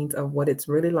the scenes of what it's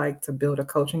really like to build a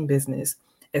coaching business,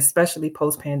 especially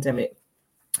post-pandemic.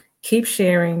 Keep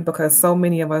sharing, because so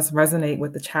many of us resonate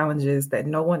with the challenges that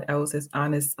no one else is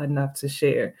honest enough to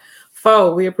share.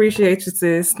 Fo, we appreciate you,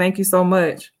 sis. Thank you so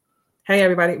much. Hey,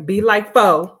 everybody, be like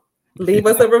Fo. Leave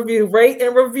us a review, rate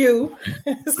and review,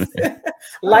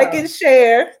 like and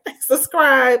share,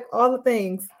 subscribe, all the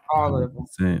things. All of them.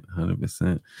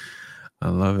 100%. I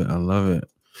love it. I love it.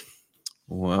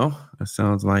 Well, it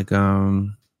sounds like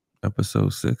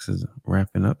episode 6 is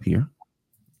wrapping up here.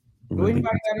 Really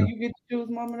anybody got you get to choose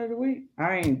moment of the week?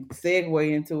 I ain't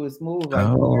segue into it smooth.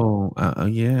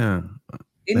 Like yeah.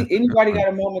 Anybody got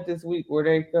a moment this week where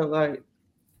they felt like,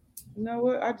 you know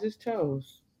what, I just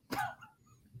chose.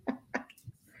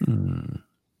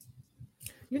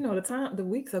 You know, the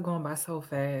weeks are going by so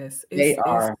fast. They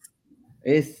are.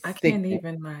 I can't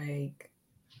even like.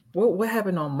 What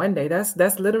happened on Monday?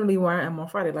 That's literally where I am on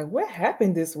Friday. Like, what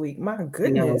happened this week? My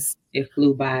goodness, it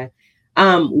flew by.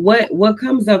 What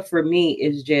comes up for me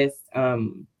is just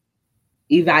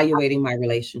evaluating my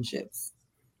relationships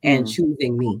and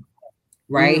choosing me,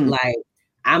 right? Like,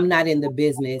 I'm not in the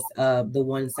business of the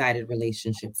one-sided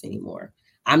relationships anymore.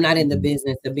 I'm not in the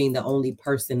business of being the only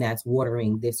person that's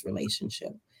watering this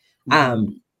relationship.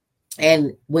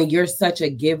 And when you're such a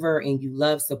giver and you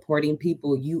love supporting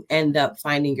people, you end up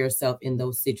finding yourself in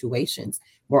those situations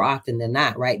more often than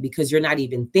not, right? Because you're not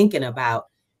even thinking about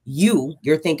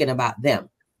you're thinking about them,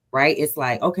 right? It's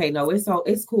like, okay, no,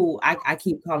 it's cool. I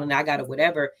keep calling, I got it,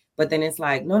 whatever. But then it's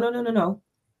like, no.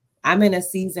 I'm in a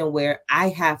season where I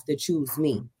have to choose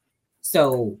me.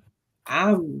 So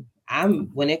I'm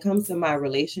when it comes to my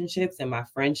relationships and my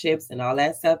friendships and all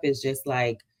that stuff, is just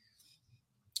like,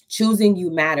 choosing you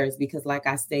matters, because like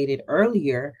I stated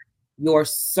earlier, your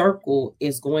circle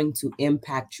is going to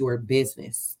impact your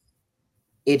business.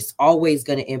 It's always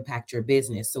going to impact your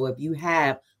business. So if you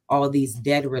have all these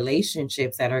dead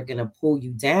relationships that are going to pull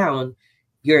you down,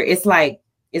 it's like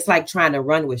trying to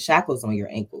run with shackles on your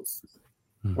ankles,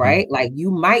 right? Like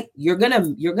you're going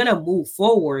to move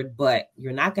forward, but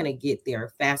you're not going to get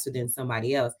there faster than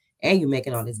somebody else. And you're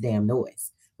making all this damn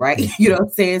noise, right? You know what I'm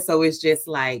saying? So it's just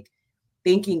like,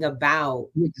 thinking about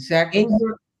with the shackles.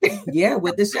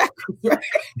 With the shackles, right?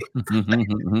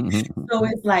 So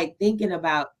it's like thinking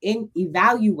about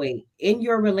evaluate in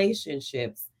your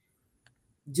relationships.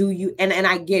 Do you, and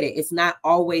I get it, it's not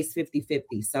always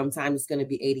 50-50. Sometimes it's going to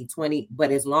be 80-20, but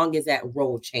as long as that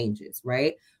role changes,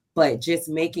 right? But just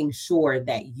making sure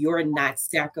that you're not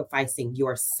sacrificing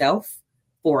yourself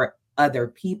for other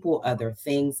people, other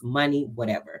things, money,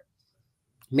 whatever.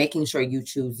 Making sure you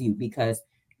choose you, because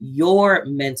your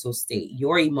mental state,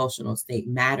 your emotional state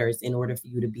matters in order for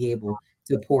you to be able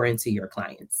to pour into your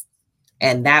clients.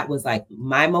 And that was like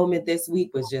my moment this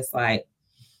week, was just like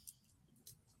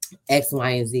X, Y,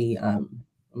 and Z. I'm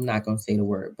not going to say the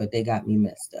word, but they got me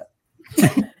messed up.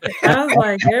 Sounds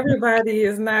like everybody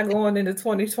is not going into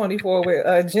 2024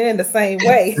 with Jen the same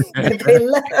way. They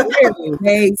left.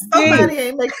 Somebody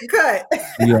ain't making cut.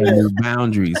 You got new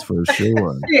boundaries for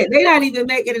sure. They're not even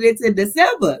making it into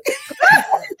December.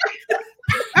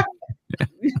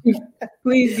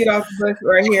 Please get off the bus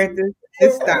right here.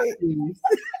 This stop, please.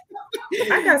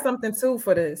 I got something too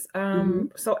for this.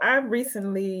 So I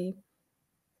recently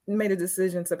made a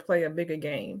decision to play a bigger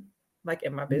game, like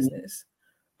in my business.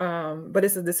 But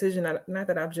it's a decision not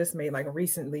that I've just made like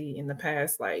recently in the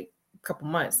past like couple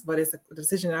months, but it's a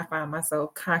decision I find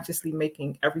myself consciously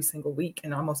making every single week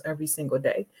and almost every single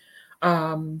day.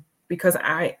 Because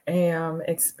I am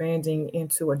expanding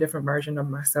into a different version of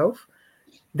myself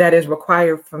that is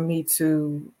required for me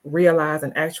to realize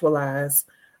and actualize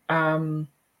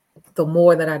the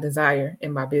more that I desire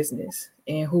in my business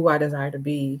and who I desire to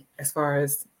be as far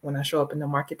as when I show up in the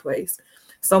marketplace.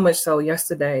 So much so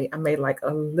yesterday, I made like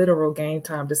a literal game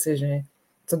time decision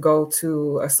to go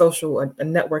to a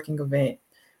networking event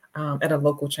at a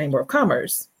local chamber of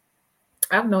commerce.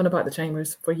 I've known about the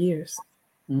chambers for years.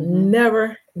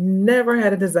 Never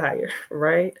had a desire,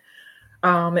 right?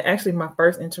 And actually, my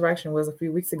first interaction was a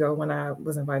few weeks ago when I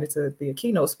was invited to be a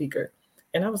keynote speaker.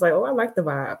 And I was like, oh, I like the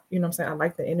vibe. You know what I'm saying? I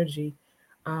like the energy.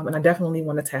 And I definitely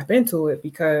want to tap into it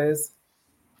because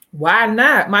why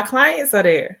not? My clients are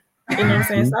there. You know what I'm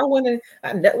saying? So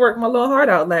I networked my little heart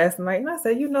out last night. And I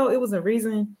said, it was a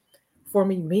reason for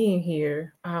me being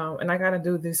here. And I got to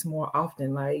do this more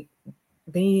often. Like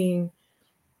being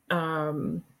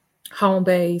home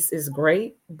base is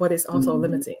great, but it's also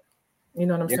limiting. You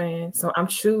know what I'm saying? So I'm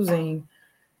choosing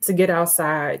to get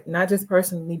outside, not just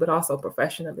personally, but also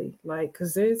professionally. Like,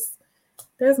 cause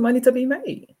there's money to be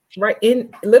made right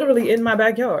literally in my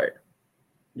backyard.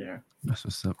 Yeah. That's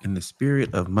what's up. In the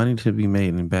spirit of money to be made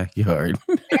in the backyard.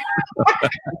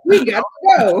 We got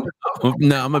to go.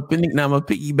 Now I'm gonna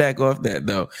piggyback off that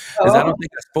though, because I don't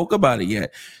think I spoke about it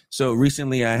yet. So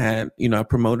recently I had, I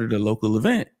promoted a local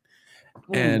event.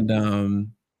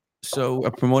 And so I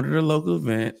promoted a local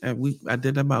event, and I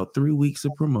did about 3 weeks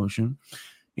of promotion.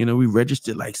 We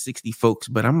registered like 60 folks,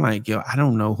 but I'm like, I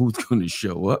don't know who's going to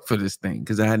show up for this thing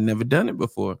because I had never done it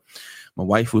before. My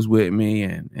wife was with me,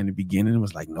 and in the beginning it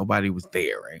was like nobody was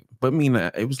there, right? But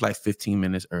it was like 15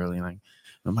 minutes early, like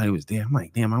nobody was there. I'm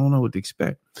like, damn, I don't know what to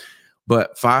expect.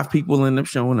 But 5 people ended up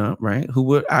showing up, right? Who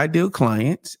were ideal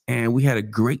clients, and we had a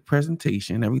great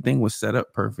presentation. Everything was set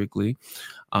up perfectly.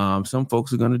 Some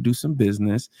folks are going to do some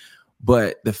business,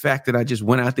 but the fact that I just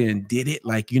went out there and did it,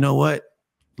 like, you know what?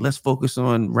 Let's focus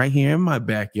on right here in my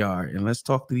backyard, and let's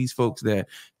talk to these folks that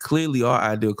clearly are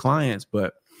ideal clients,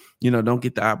 but don't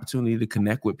get the opportunity to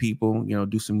connect with people,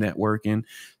 do some networking.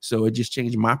 So it just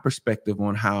changed my perspective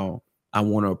on how I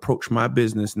want to approach my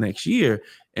business next year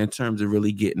in terms of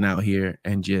really getting out here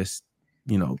and just,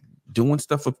 doing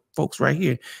stuff for folks right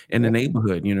here in the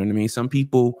neighborhood. You know what I mean? Some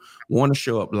people want to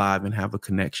show up live and have a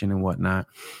connection and whatnot.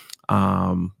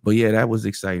 But yeah, that was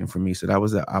exciting for me. So that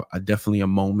was a definitely a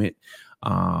moment,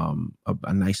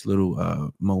 a nice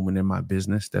little moment in my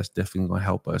business that's definitely going to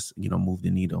help us, move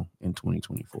the needle in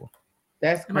 2024.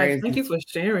 That's crazy. Mike, thank you for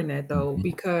sharing that though,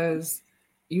 because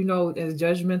as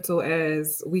judgmental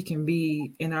as we can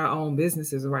be in our own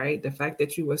businesses, right? The fact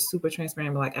that you were super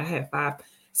transparent, like I had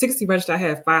 60 registered, I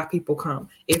had 5 people come.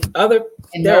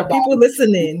 There are people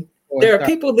listening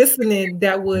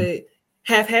that would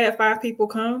have had 5 people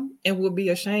come and would be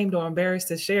ashamed or embarrassed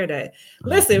to share that.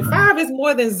 Listen, 5 is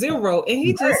more than 0. And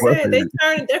he just said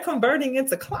they're converting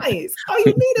into clients. All you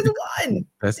need is 1.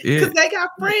 That's it. Because they got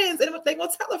friends and they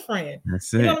gonna tell a friend.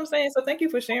 That's it. You know what I'm saying? So thank you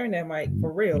for sharing that, Mike,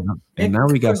 for real. And now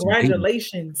we got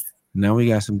congratulations. Now we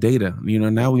got some data.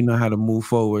 Now we know how to move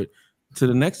forward to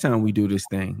the next time we do this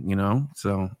thing,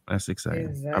 So that's exciting.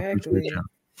 Exactly.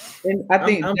 And I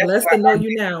think I'm blessed to know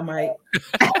you now, Mike.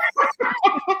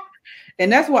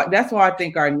 And that's why I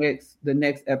think the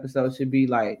next episode should be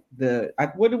like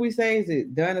what do we say? Is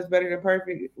it done is better than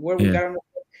perfect? What we got on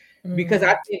because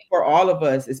I think for all of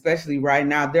us, especially right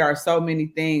now, there are so many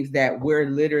things that we're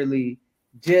literally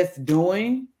just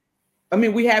doing. I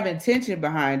mean, we have intention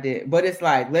behind it, but it's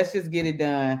like, let's just get it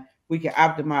done. We can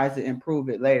optimize it, improve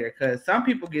it later. Because some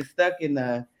people get stuck in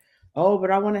but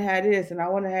I want to have this and I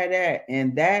want to have that.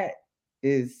 And that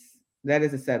is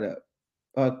a setup,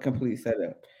 a complete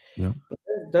setup. Yeah.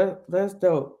 That's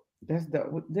dope. That's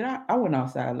dope. I went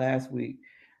outside last week.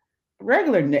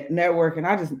 Regular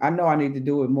networking. I know I need to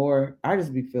do it more. I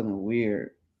just be feeling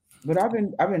weird. But I've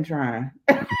been trying.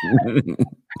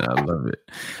 I love it.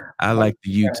 I like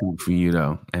the YouTube for you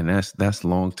though. And that's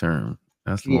long term.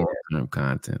 That's long-term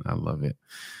content. I love it.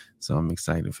 So I'm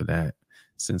excited for that.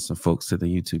 Send some folks to the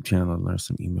YouTube channel and learn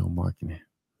some email marketing.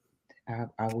 I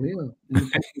will.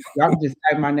 Y'all can just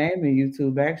type my name in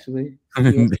YouTube, actually.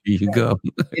 There you go.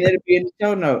 And it'll be in the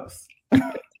show notes.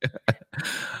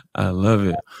 I love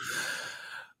it.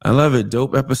 I love it.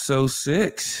 Dope episode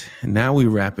 6. Now we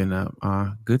wrapping up.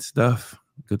 Good stuff.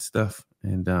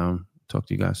 And talk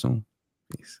to you guys soon.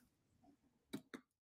 Peace.